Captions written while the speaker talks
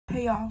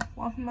Hey y'all,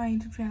 welcome to my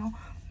YouTube channel.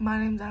 My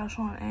name's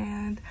Ash.meinke,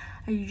 and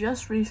I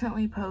just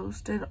recently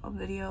posted a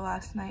video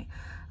last night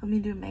of me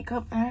doing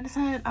makeup, and I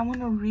decided I want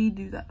to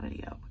redo that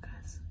video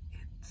because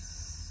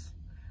it's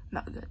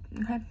not good,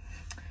 okay?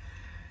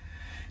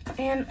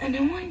 And I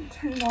know I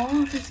turned it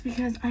off just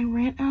because I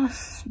ran out of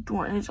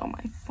storage on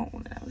my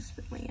phone and I was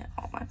filming it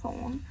on my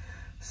phone.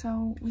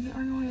 So we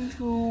are going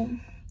to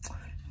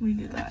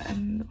redo that,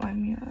 and my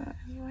mirror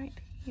is right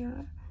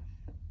here.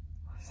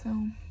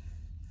 So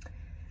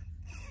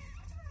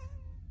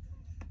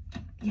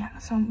yeah,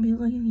 so I'll be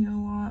looking here a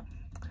lot,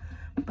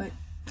 but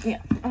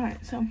yeah,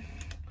 alright, so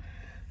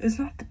it's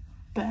not the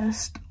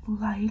best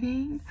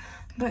lighting,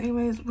 but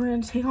anyways, we're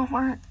gonna take off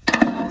our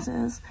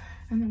glasses,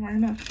 and then we're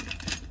gonna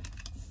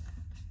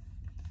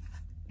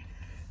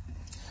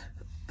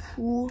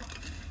pull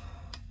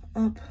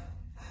up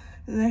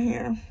the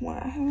hair. Well,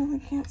 I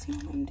really can't see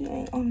what I'm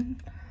doing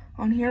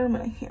on here,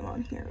 but I can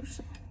on here,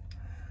 so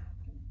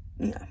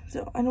yeah,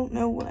 so I don't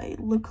know what I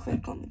look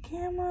like on the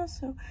camera,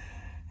 so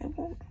I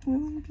won't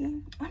really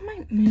be. I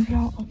might move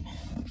y'all up.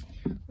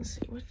 Let's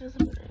see, what is a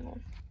better angle?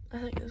 I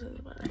think this is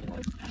a better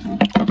angle.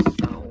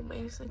 So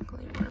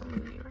basically, we're gonna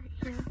move you right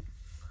here.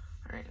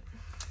 Alright.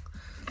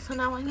 So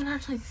now I can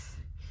actually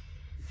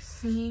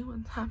see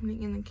what's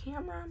happening in the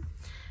camera and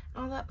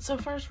all that. So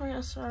first, we're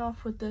gonna start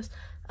off with this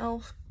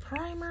e.l.f.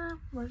 primer.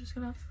 We're just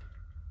gonna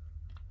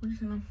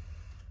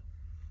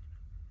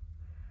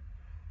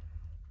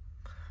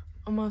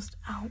almost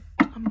out,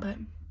 but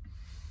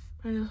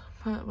I just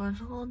put a bunch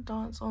of little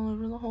dots all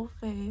over the whole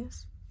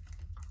face.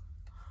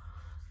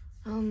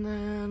 And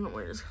then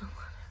we're just gonna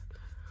let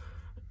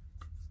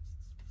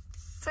it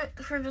sit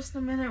for just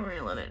a minute. We're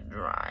gonna let it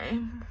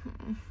dry.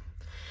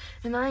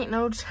 And there ain't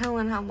no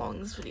telling how long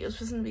this video is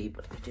supposed to be,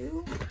 but I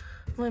do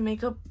my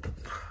makeup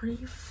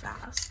pretty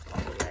fast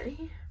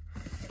already.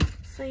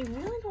 So you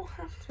really don't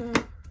have to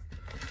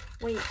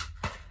wait.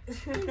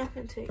 It's really not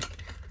gonna take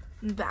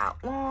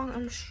that long,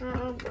 I'm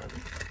sure, but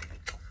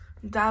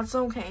that's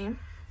okay.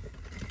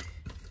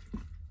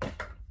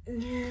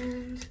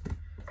 And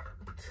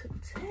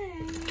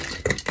today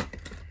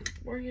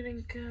we're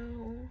gonna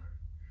go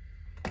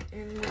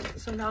in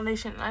with some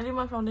foundation. I do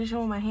my foundation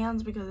with my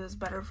hands because it's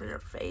better for your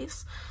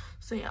face.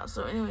 So yeah,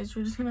 so anyways,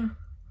 we're just gonna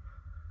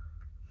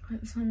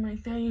put some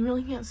right there. You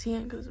really can't see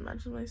it because it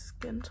matches my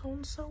skin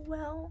tone so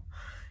well.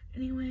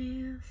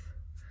 Anyways,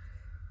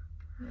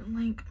 it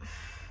like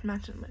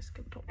matches my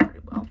skin tone pretty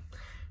well.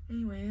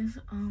 Anyways,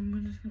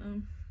 we're just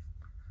gonna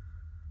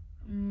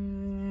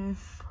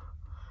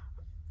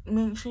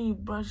make sure you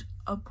brush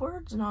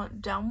upwards,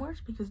 not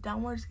downwards, because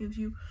downwards gives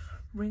you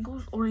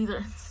wrinkles, or either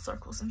in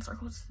circles, and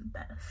circles is the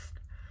best.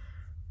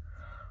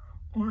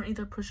 Or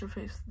either push your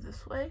face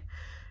this way.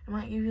 It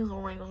might give you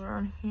little wrinkles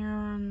around here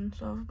and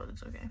stuff, but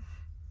it's okay.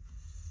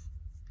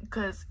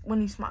 Because when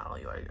you smile,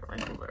 you already get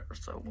wrinkles there,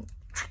 so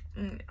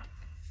yeah.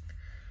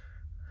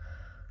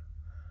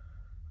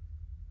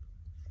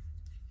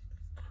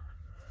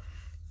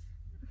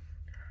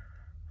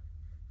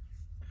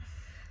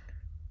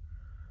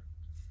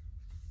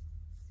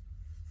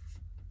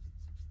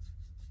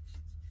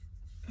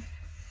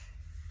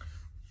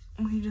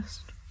 We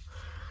just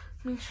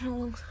make sure it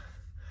looks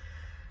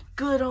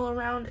good all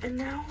around, and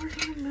now we're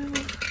gonna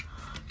move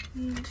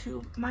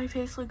into, my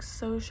face looks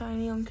so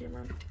shiny on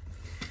camera,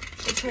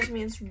 but trust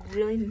me, it's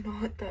really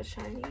not that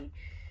shiny.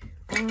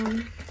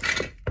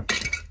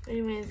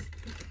 Anyways,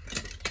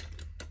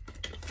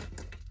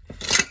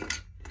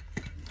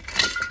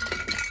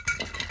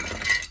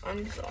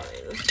 I'm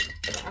sorry, this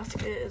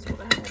basket is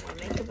what I have on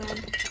my makeup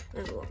in.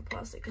 There's a little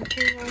plastic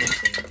container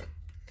and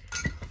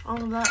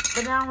all of that,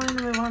 but now we're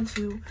gonna move on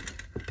to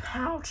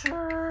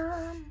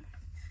powder.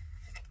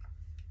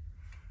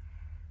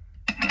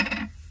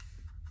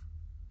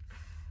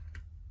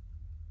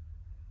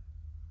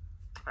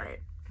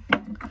 Alright,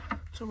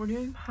 so we're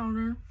doing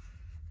powder.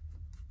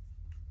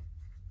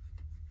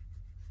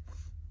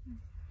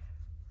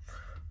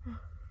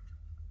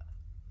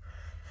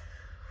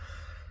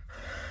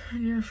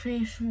 And your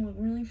face will look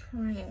really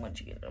pretty once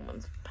you get done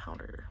with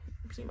powder.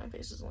 See, my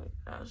face isn't like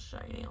as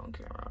shiny on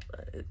camera,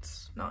 but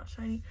it's not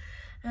shiny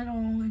at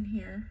all in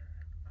here.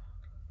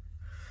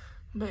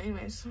 But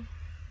anyways,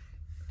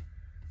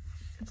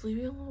 it's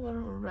leaving a little bit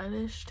of a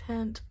reddish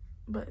tint,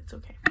 but it's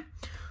okay.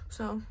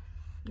 So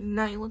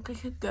now you look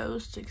like a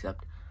ghost,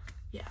 except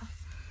yeah,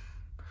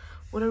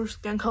 whatever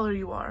skin color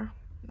you are,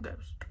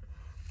 ghost.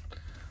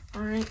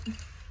 All right.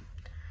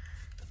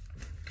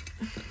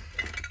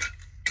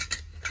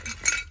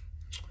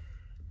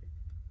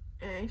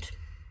 Alright,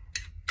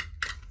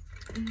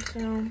 and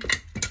so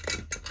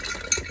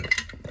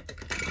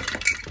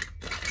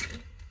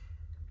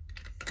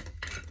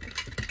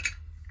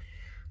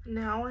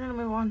now we're gonna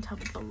move on to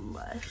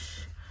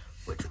blush,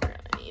 which we're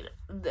gonna need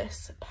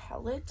this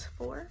palette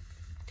for.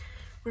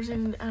 We're just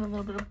gonna add a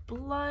little bit of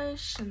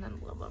blush, and then a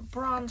little bit of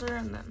bronzer,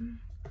 and then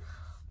a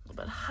little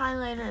bit of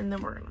highlighter, and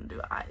then we're gonna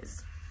do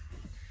eyes.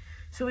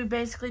 So we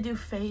basically do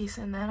face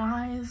and then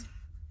eyes,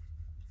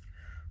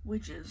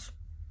 which is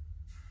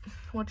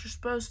what you're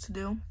supposed to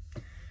do.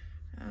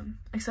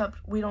 Except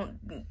we don't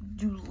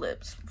do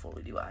lips before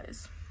we do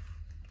eyes.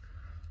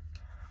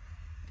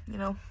 You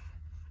know?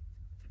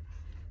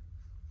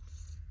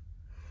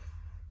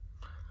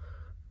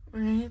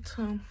 Alright,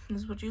 so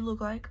this is what you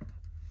look like.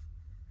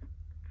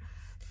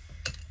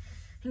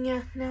 And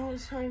yeah, now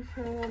it's time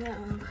for a little bit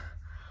of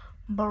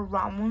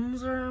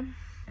bronzer.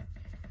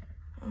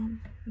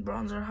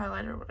 Bronzer,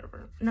 highlighter,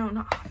 whatever. No,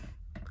 not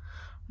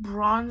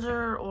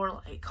bronzer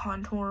or like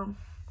contour,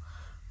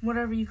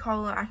 whatever you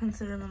call it. I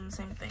consider them the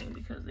same thing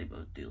because they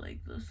both do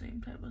like the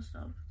same type of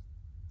stuff.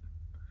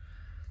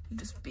 You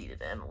just beat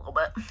it in a little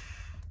bit.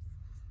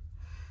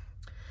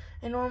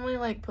 I normally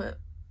like put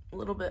a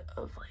little bit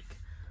of like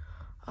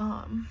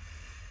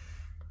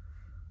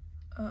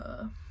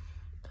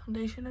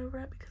foundation over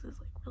it because it's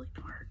like really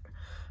dark.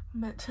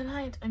 But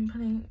today I'm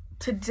putting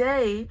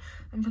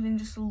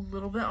just a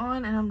little bit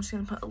on, and I'm just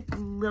gonna put a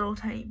little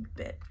tiny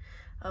bit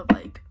of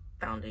like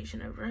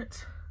foundation over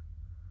it,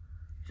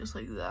 just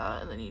like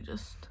that, and then you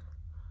just,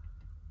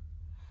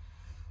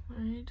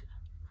 right,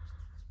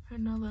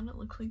 and now that it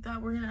looks like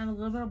that, we're gonna add a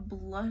little bit of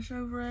blush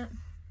over it.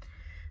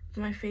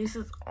 My face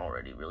is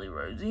already really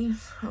rosy,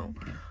 so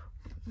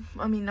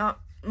I mean,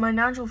 not my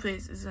natural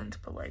face isn't,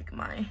 but like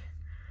my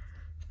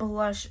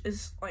blush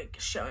is like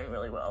showing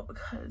really well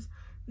because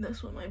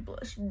that's what my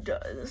blush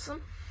does.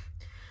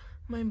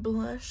 My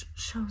blush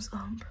shows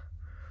up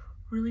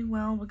really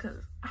well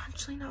because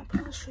actually not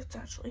blush, it's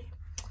actually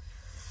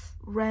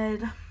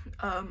red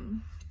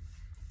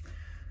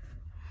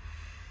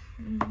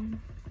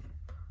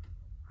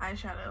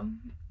eyeshadow.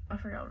 I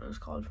forgot what it was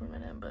called for a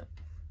minute, but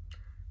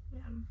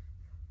yeah.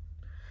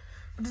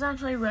 It's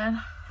actually red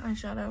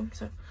eyeshadow.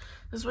 So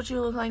this is what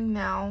you look like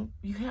now.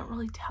 You can't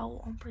really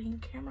tell on freaking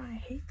camera. I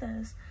hate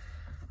this.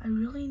 I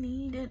really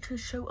need it to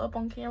show up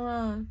on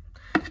camera.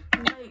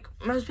 Like,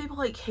 most people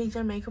like hate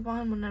their makeup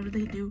on whenever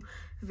they do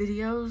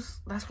videos.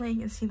 That's why you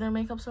can see their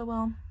makeup so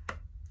well.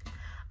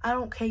 I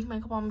don't hate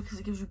makeup on because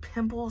it gives you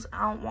pimples.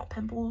 I don't want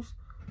pimples.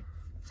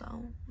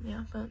 So,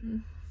 yeah, but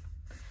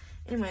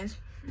anyways.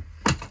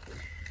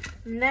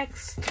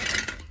 Next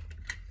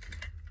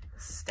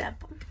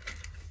step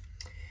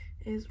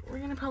is we're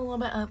gonna put a little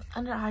bit of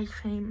under eye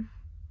cream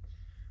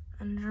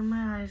under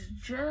my eyes,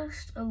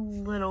 just a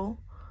little.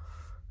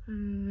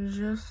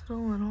 Just a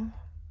little. You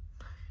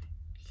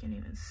can't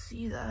even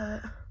see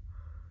that.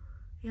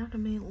 You have to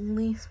at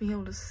least be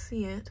able to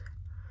see it.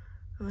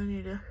 And then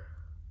you just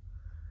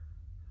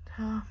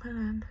tap it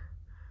in.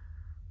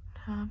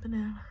 Tap it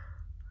in.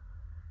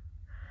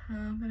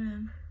 Tap it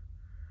in.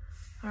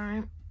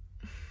 Alright.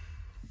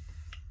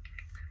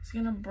 It's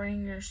gonna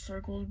bring your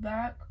circles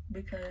back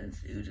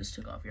because you just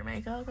took off your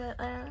makeup right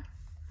there.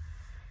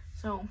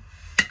 So,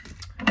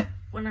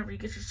 whenever you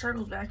get your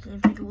circles back, you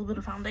can take a little bit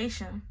of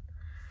foundation.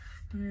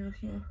 And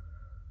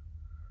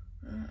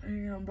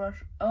you're gonna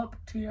brush up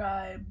to your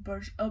eye,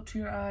 brush up to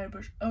your eye,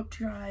 brush up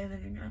to your eye, and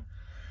then you're gonna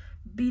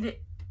beat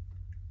it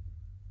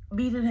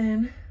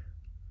in.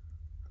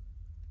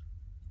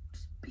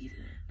 Just beat it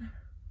in.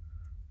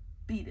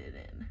 Beat it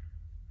in.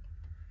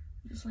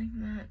 Just like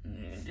that. And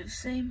you're gonna do the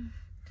same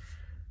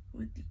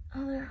with the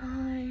other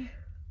eye.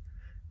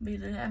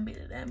 Beat it in, beat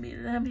it in, beat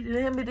it in, beat it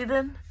in, beat it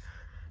in.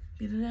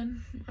 Beat it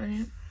in.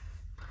 Alright.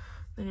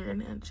 Then you're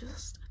gonna add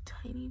just a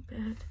tiny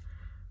bit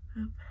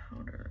of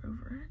powder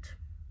over it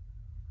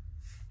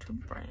to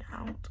bring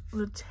out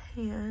the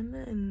tan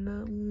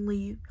and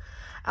leave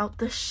out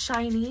the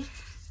shiny.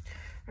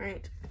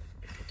 Alright.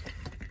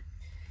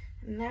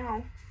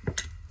 Now,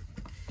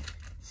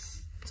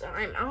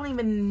 I don't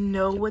even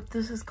know what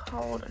this is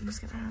called. I'm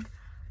just gonna add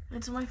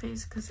it to my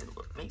face because it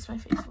makes my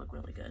face look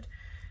really good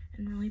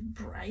and really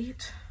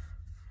bright.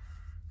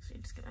 So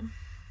you're just gonna,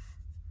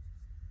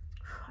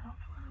 I don't know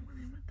what I'm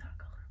gonna do with that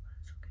color, but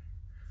it's okay.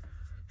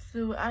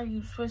 So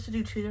I'm supposed to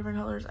do 2 different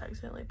colors. I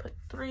accidentally put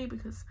 3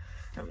 because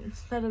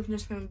instead of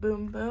just going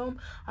boom, boom,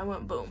 I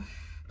went boom.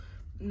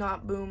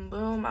 Not boom,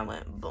 boom, I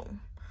went boom.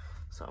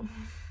 So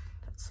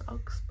that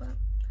sucks, but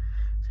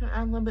just gonna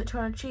add a little bit to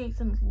our cheeks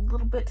and a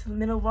little bit to the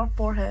middle of our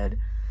forehead.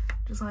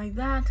 Just like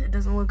that. It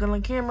doesn't look good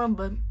on camera,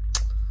 but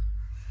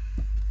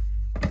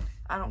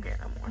I don't care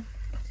no more.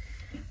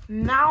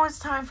 Now it's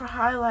time for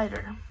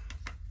highlighter.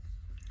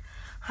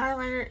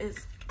 Highlighter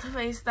is the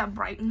face that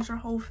brightens your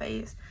whole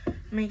face,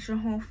 makes your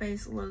whole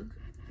face look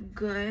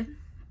good.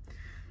 So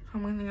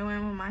I'm gonna go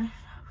in with my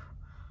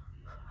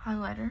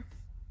highlighter.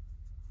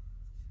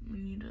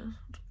 And you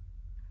just,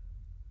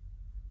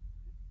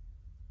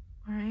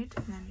 alright,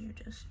 and then you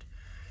just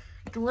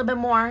get a little bit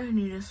more, and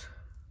you just,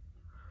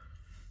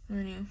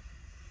 and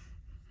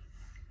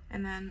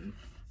then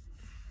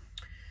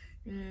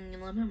a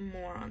little bit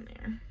more on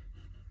there.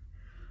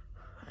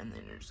 And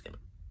then you're just gonna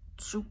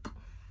zoop,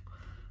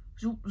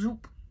 zoop,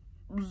 zoop,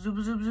 zoop,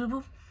 zoop,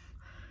 zoop,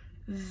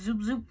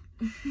 zoop, zoop,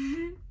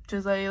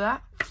 just like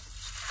that.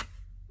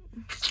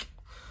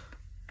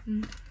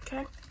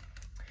 Okay.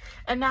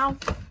 And now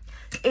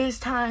it's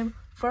time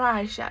for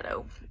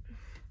eyeshadow.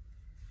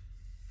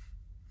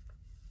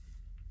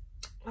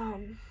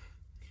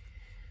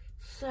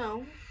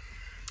 So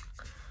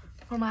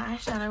for my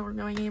eyeshadow, we're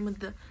going in with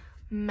the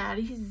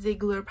Maddie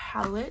Ziegler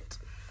palette.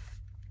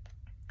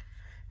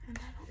 And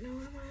I don't know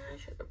where my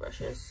eyeshadow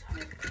brush is.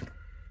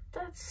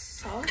 That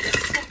sucks.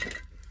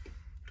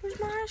 Where's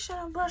my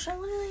eyeshadow brush? I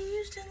literally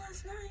used it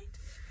last night.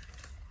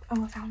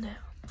 Oh, I found it.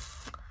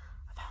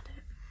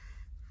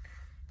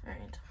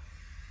 Alright.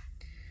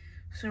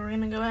 So we're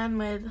gonna go in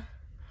with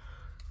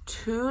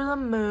To the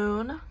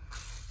Moon.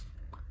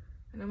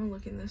 And I'm gonna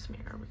look in this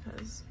mirror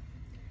because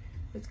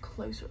it's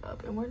closer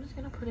up. And we're just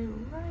gonna put it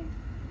right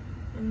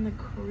in the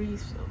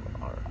crease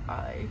of our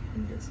eye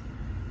and just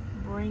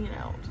bring it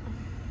out.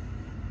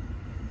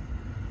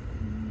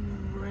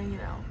 Bring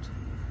it out.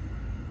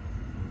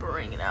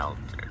 Bring it out.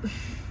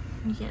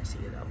 You can't see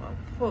it that well.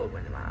 Whoa,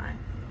 went in my eye.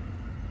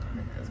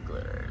 It has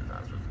glitter. It's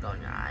not supposed to go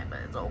in your eye, but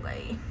it's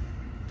okay.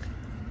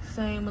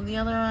 Same with the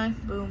other eye.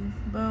 Boom,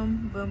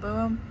 boom, boom, boom,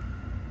 boom.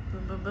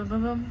 Boom, boom, boom,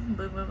 boom, boom,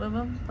 boom, boom, boom,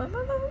 boom, boom,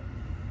 boom, boom.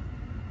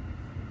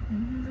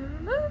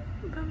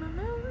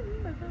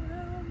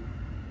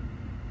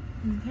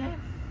 Okay.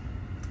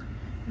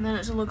 And then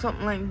it should look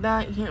something like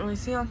that. You can't really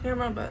see on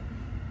camera, but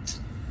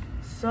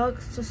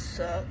sucks to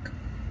suck.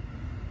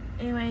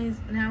 Anyways,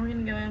 now we're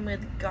gonna go in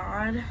with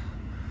God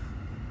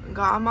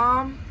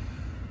Mom.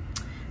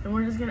 And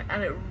we're just gonna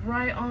add it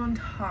right on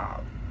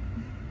top.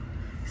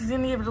 This is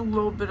gonna give it a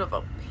little bit of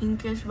a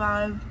pinkish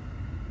vibe.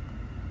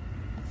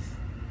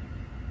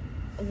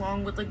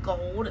 Along with the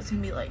gold. It's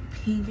gonna be like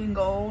pink and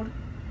gold.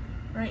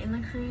 Right in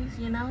the crease,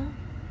 you know?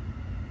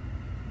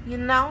 You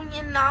know?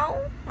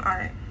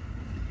 Alright.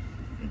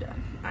 I'm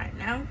done. Alright,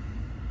 now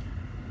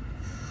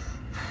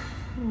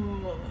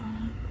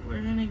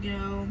we're gonna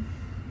go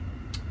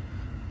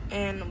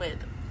in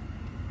with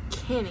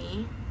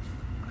Kenny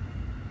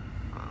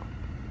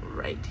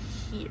right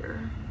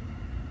here.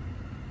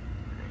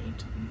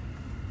 Right.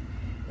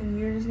 And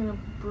you're just gonna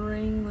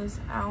bring this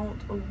out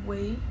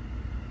away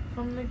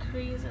from the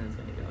crease, and it's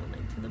gonna go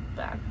like to the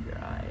back of your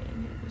eye,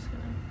 and you're just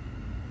gonna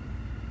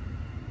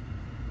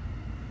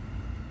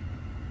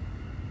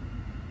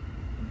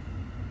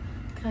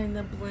kind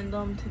of blend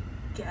them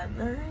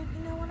together, if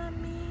you know what I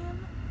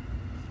mean.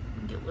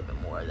 Get a little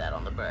bit more of that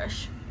on the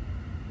brush.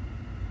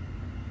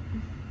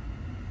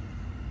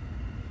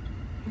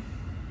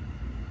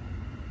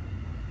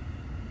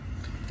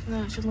 And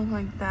then it should look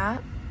like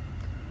that.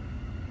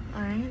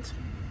 Alright.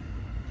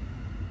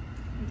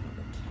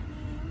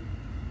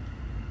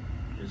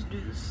 Just do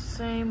the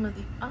same with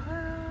the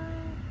other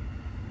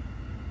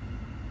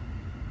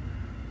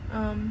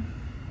eye.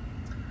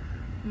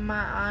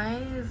 My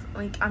eyes,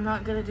 like, I'm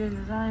not good at doing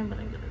this eye, but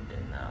I'm good at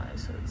doing that eye,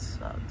 so it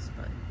sucks,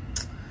 but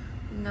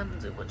you gotta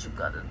do what you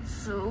gotta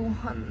do,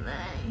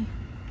 honey.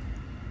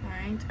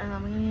 Alright, and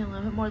I'm gonna need a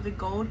little bit more of the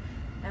gold,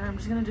 and I'm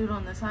just gonna do it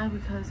on this eye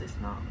because it's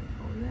not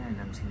like over there,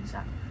 and I'm just gonna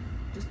stop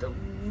just a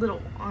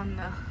little on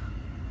the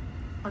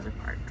other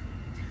part,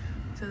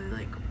 so they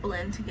like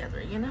blend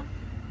together, you know?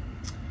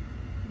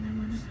 And then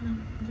we're just gonna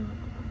do it a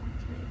little more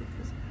today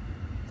because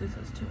this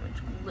has too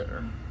much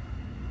glitter.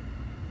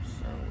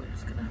 So we're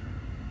just gonna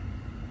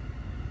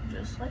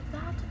just like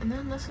that, and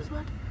then this is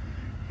what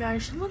your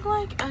eyes should look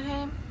like.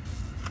 Okay,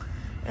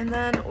 and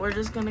then we're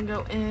just gonna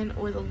go in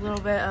with a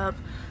little bit of,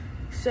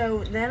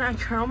 so then I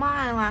curl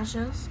my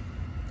eyelashes.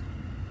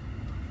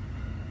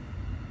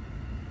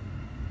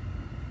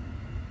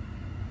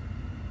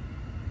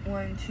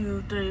 One,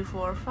 two, three,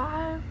 four,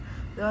 five.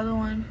 The other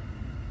one.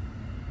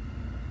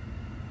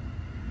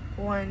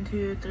 1,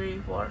 2, 3,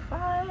 4,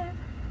 5.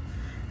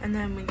 And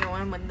then we go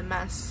in with the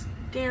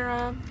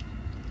mascara.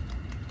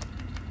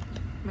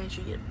 Make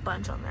sure you get a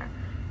bunch on there.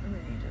 And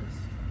then you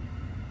just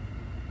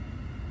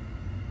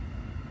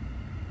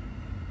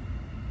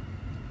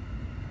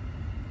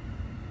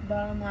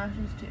bottom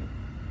lashes too.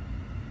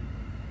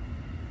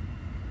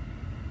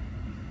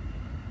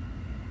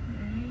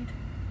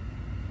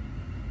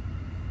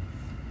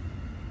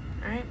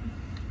 Alright.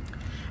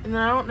 And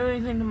then I don't do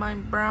anything to my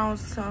brows,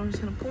 so I'm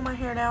just gonna pull my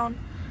hair down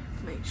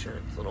to make sure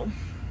it's little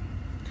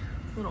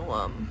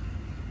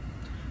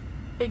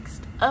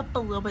fixed up a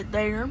little bit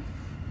there.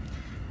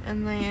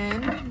 And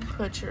then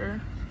put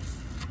your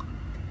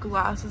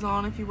glasses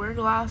on if you wear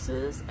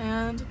glasses.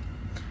 And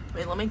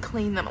wait, let me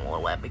clean them a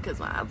little bit because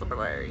my eyes are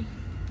blurry.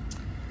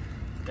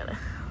 Gotta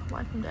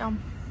wipe them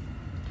down.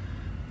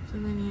 So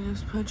then you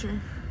just put your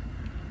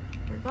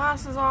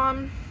glasses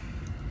on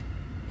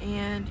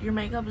and your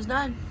makeup is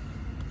done.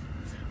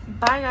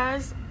 Bye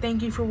guys,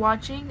 thank you for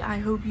watching. I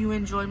hope you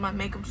enjoyed my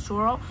makeup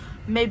tutorial.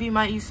 Maybe you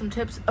might use some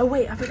tips. Oh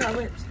wait, I forgot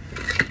lips.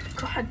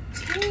 God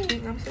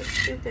dang, I'm so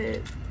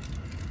stupid.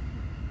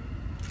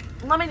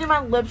 Let me do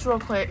my lips real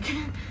quick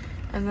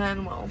and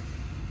then we'll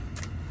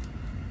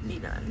be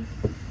done.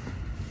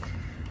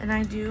 And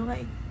I do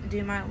like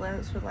do my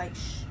lips with like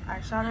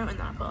eyeshadow, and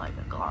then I put like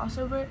a gloss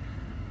over it,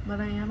 but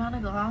I am out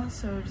of gloss,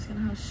 so we're just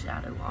gonna have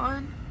shadow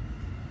on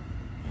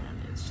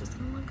and it's just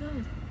gonna look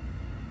good,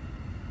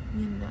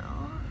 you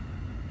know.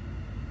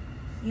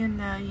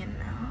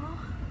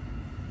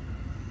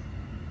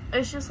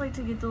 It's just like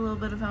to get the little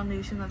bit of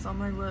foundation that's on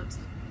my lips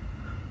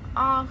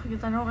off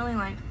because I don't really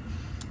like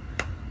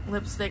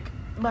lipstick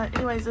But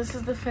anyways, this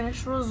is the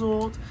finished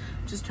result.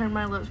 Just turned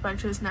my lips back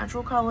to its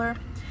natural color.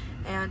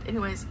 And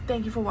anyways,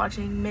 thank you for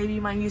watching. Maybe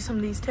you might use some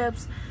of these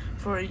tips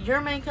for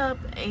your makeup.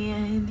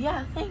 And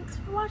yeah, thanks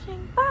for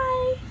watching.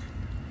 Bye.